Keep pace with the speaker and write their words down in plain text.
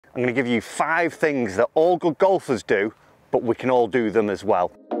I'm going to give you 5 things that all good golfers do, but we can all do them as well.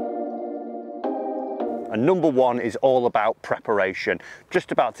 And number 1 is all about preparation.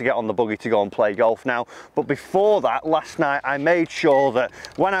 Just about to get on the buggy to go and play golf now. But before that, last night I made sure that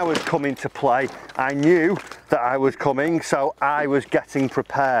when I was coming to play, I knew that I was coming, so I was getting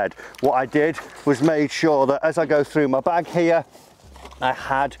prepared. What I did was made sure that as I go through my bag here, I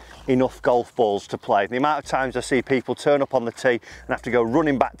had enough golf balls to play. The amount of times I see people turn up on the tee and have to go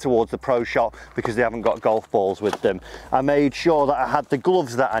running back towards the pro shop because they haven't got golf balls with them. I made sure that I had the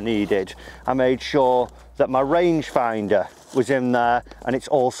gloves that I needed. I made sure that my rangefinder was in there and it's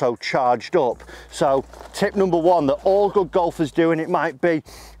also charged up. So tip number 1 that all good golfers do, and it might be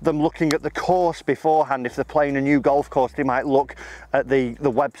them looking at the course beforehand. If they're playing a new golf course, they might look at the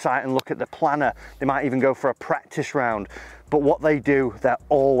website and look at the planner. They might even go for a practice round. But what they do, they're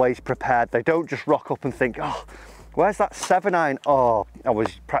always prepared. They don't just rock up and think, oh, where's that 7-iron? Oh, I was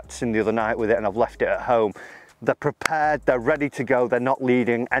practicing the other night with it and I've left it at home. They're prepared, they're ready to go, they're not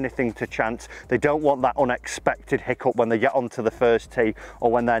leading anything to chance. They don't want that unexpected hiccup when they get onto the first tee or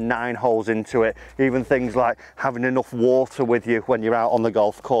when they're 9 holes into it. Even things like having enough water with you when you're out on the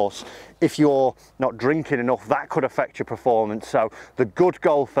golf course. If you're not drinking enough, that could affect your performance. So the good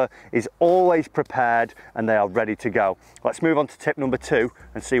golfer is always prepared and they are ready to go. Let's move on to tip number 2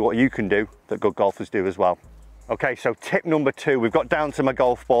 and see what you can do that good golfers do as well. Okay, so tip number 2, we've got down to my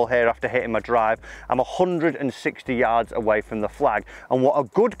golf ball here after hitting my drive. I'm 160 yards away from the flag. And what a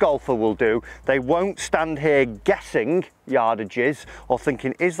good golfer will do, they won't stand here guessing yardages or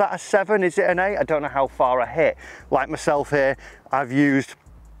thinking, is that a 7, is it an 8? I don't know how far I hit. Like myself here, I've used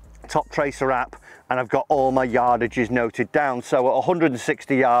Top Tracer app and I've got all my yardages noted down. So at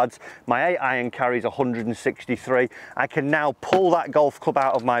 160 yards, my 8-iron carries 163. I can now pull that golf club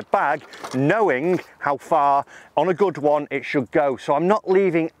out of my bag knowing how far on a good one it should go. So I'm not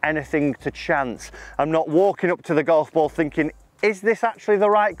leaving anything to chance. I'm not walking up to the golf ball thinking, is this actually the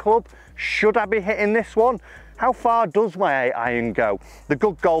right club? Should I be hitting this one? How far does my 8-iron go? The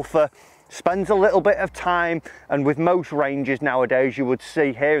good golfer spends a little bit of time, and with most ranges nowadays you would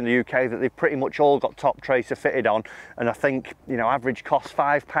see here in the UK that they've pretty much all got Top Tracer fitted on, and I think, you know, average cost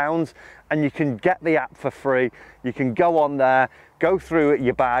 £5, and you can get the app for free. You can go on there, go through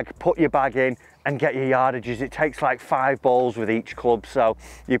your bag, put your bag in and get your yardages. It takes like 5 balls with each club, so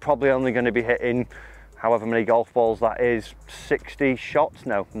you're probably only going to be hitting however many golf balls that is, 60 shots,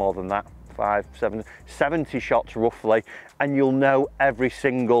 no more than that, 70 shots roughly, and you'll know every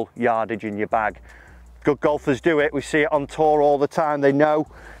single yardage in your bag. Good golfers do it. We see it on tour all the time. They know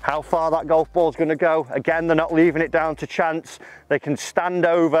how far that golf ball's going to go. Again, they're not leaving it down to chance. They can stand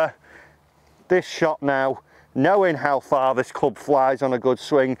over this shot now, knowing how far this club flies on a good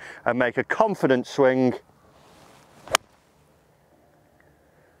swing, and make a confident swing.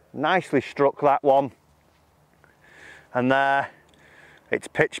 Nicely struck that one. And there, it's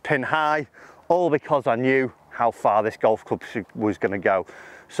pitch pin high, all because I knew how far this golf club was going to go.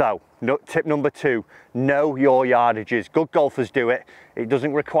 So tip number 2, know your yardages. Good golfers do it. It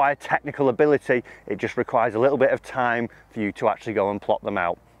doesn't require technical ability, it just requires a little bit of time for you to actually go and plot them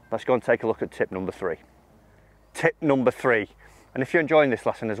out. Let's go and take a look at tip number 3. Tip number 3, and if you're enjoying this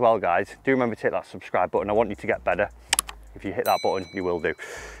lesson as well, guys, do remember to hit that subscribe button. I want you to get better. If you hit that button, you will do.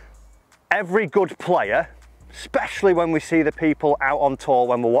 Every good player, especially when we see the people out on tour,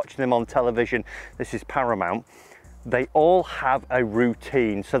 when we're watching them on television, this is paramount, they all have a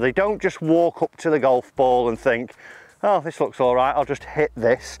routine. So they don't just walk up to the golf ball and think, oh, this looks all right, I'll just hit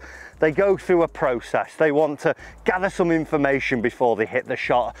this. They go through a process. They want to gather some information before they hit the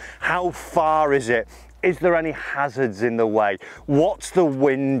shot. How far is it? Is there any hazards in the way? What's the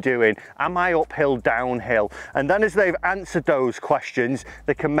wind doing? Am I uphill, downhill? And then as they've answered those questions,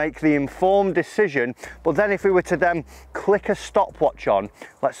 they can make the informed decision. But then if we were to then click a stopwatch on,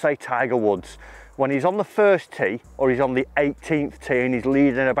 let's say Tiger Woods, when he's on the first tee or he's on the 18th tee and he's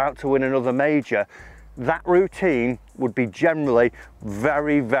leading and about to win another major, that routine would be generally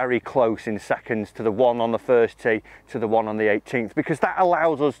very, very close in seconds to the one on the first tee to the one on the 18th, because that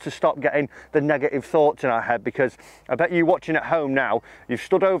allows us to stop getting the negative thoughts in our head. Because I bet you watching at home now, you've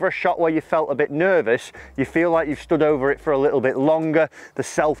stood over a shot where you felt a bit nervous, you feel like you've stood over it for a little bit longer, the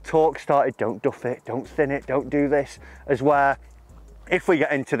self-talk started, don't duff it, don't thin it, don't do this, as where if we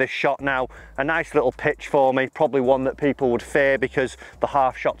get into this shot now, a nice little pitch for me, probably one that people would fear because the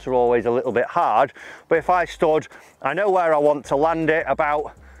half shots are always a little bit hard. But if I stood, I know where I want to land it,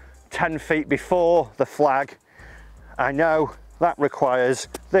 about 10 feet before the flag. I know that requires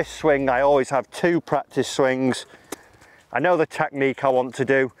this swing. I always have 2 practice swings. I know the technique I want to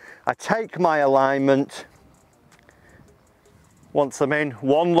do. I take my alignment Once I'm in,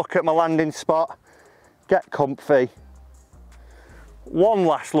 one look at my landing spot, get comfy, one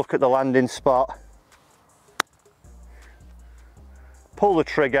last look at the landing spot, pull the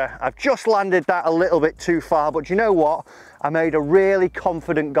trigger. I've just landed that a little bit too far, but you know what? I made a really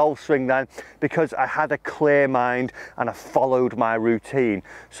confident golf swing then because I had a clear mind and I followed my routine.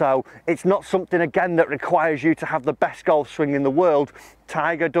 So it's not something, again, that requires you to have the best golf swing in the world.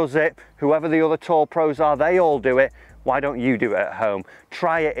 Tiger does it, whoever the other tour pros are, they all do it. Why don't you do it at home?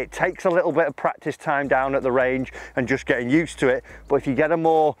 Try it. It takes a little bit of practice time down at the range and just getting used to it. But if you get a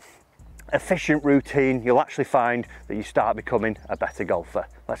more efficient routine, you'll actually find that you start becoming a better golfer.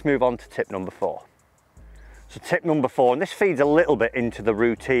 Let's move on to tip number 4. So tip number 4, and this feeds a little bit into the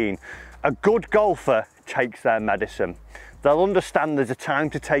routine. A good golfer takes their medicine. They'll understand there's a time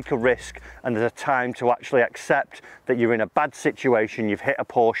to take a risk and there's a time to actually accept that you're in a bad situation, you've hit a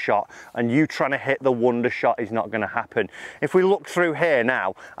poor shot, and you trying to hit the wonder shot is not going to happen. If we look through here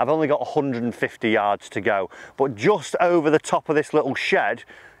now, I've only got 150 yards to go, but just over the top of this little shed,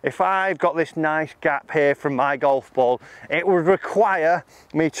 if I've got this nice gap here from my golf ball, it would require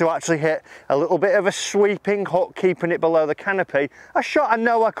me to actually hit a little bit of a sweeping hook, keeping it below the canopy. A shot I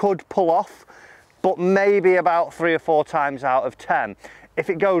know I could pull off, but maybe about 3 or 4 times out of 10. If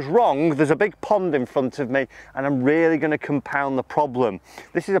it goes wrong, there's a big pond in front of me and I'm really going to compound the problem.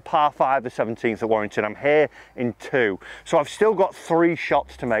 This is a par 5, the 17th at Warrington. I'm here in 2. So I've still got 3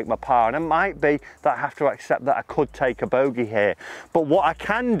 shots to make my par, and it might be that I have to accept that I could take a bogey here. But what I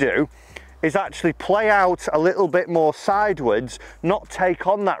can do is actually play out a little bit more sideways, not take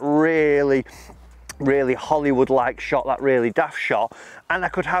on that really Hollywood-like shot, that really daft shot, and I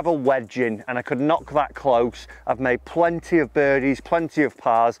could have a wedge in and I could knock that close. I've made plenty of birdies, plenty of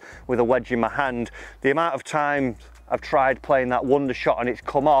pars with a wedge in my hand. The amount of times I've tried playing that wonder shot and it's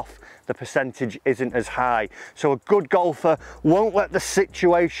come off, the percentage isn't as high. So a good golfer won't let the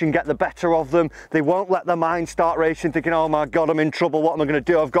situation get the better of them. They won't let their mind start racing, thinking, oh my God, I'm in trouble, what am I going to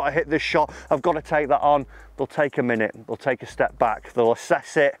do? I've got to hit this shot, I've got to take that on. They'll take a minute, they'll take a step back, they'll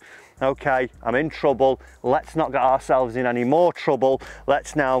assess it. Okay, I'm in trouble, let's not get ourselves in any more trouble.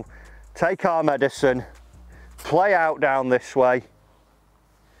 Let's now take our medicine, play out down this way,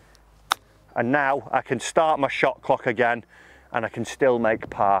 and now I can start my shot clock again and I can still make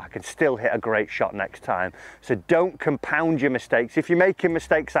par, I can still hit a great shot next time. So don't compound your mistakes. If you're making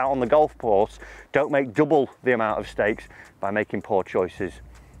mistakes out on the golf course, don't make double the amount of mistakes by making poor choices.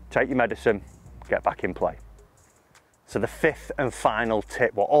 Take your medicine, get back in play. So the 5th and final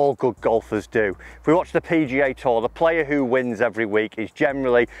tip, what all good golfers do. If we watch the PGA Tour, the player who wins every week is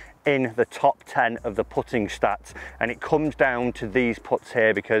generally in the top 10 of the putting stats, and it comes down to these putts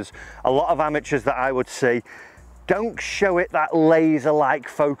here, because a lot of amateurs that I would see don't show it that laser-like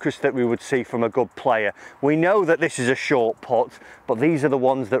focus that we would see from a good player. We know that this is a short putt, but these are the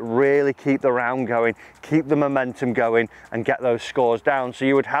ones that really keep the round going, keep the momentum going, and get those scores down. So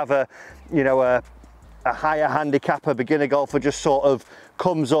you would have a higher handicapper, beginner golfer just sort of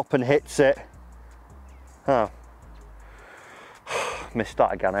comes up and hits it. Oh, missed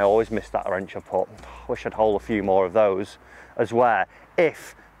that again. I always miss that wrench putt. Wish I'd hold a few more of those as well.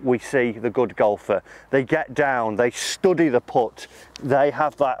 If we see the good golfer, they get down, they study the putt, they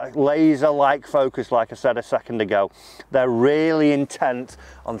have that laser-like focus, like I said a second ago. They're really intent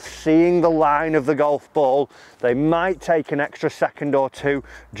on seeing the line of the golf ball. They might take an extra second or 2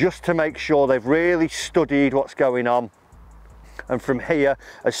 just to make sure they've really studied what's going on. And from here,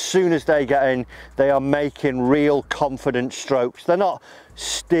 as soon as they get in, they are making real confident strokes. They're not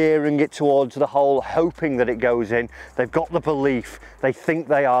steering it towards the hole, hoping that it goes in. They've got the belief. They think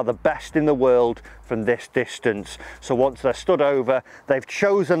they are the best in the world from this distance. So once they're stood over, they've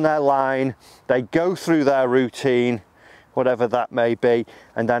chosen their line, they go through their routine, whatever that may be,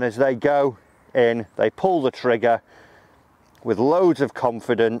 and then as they go in, they pull the trigger with loads of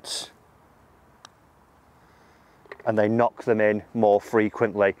confidence, and they knock them in more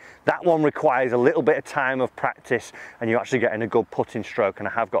frequently. That one requires a little bit of time of practice, and you're actually getting a good putting stroke, and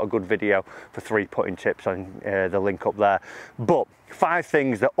I have got a good video for 3 putting tips on the link up there. But 5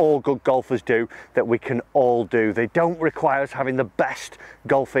 things that all good golfers do that we can all do. They don't require us having the best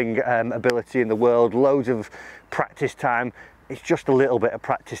golfing ability in the world, loads of practice time. It's just a little bit of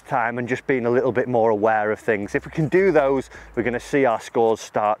practice time and just being a little bit more aware of things. If we can do those, we're going to see our scores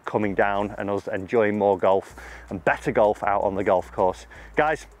start coming down and us enjoying more golf and better golf out on the golf course.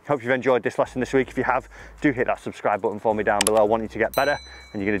 Guys, hope you've enjoyed this lesson this week. If you have, do hit that subscribe button for me down below. I want you to get better,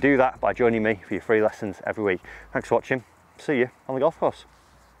 and you're going to do that by joining me for your free lessons every week. Thanks for watching. See you on the golf course.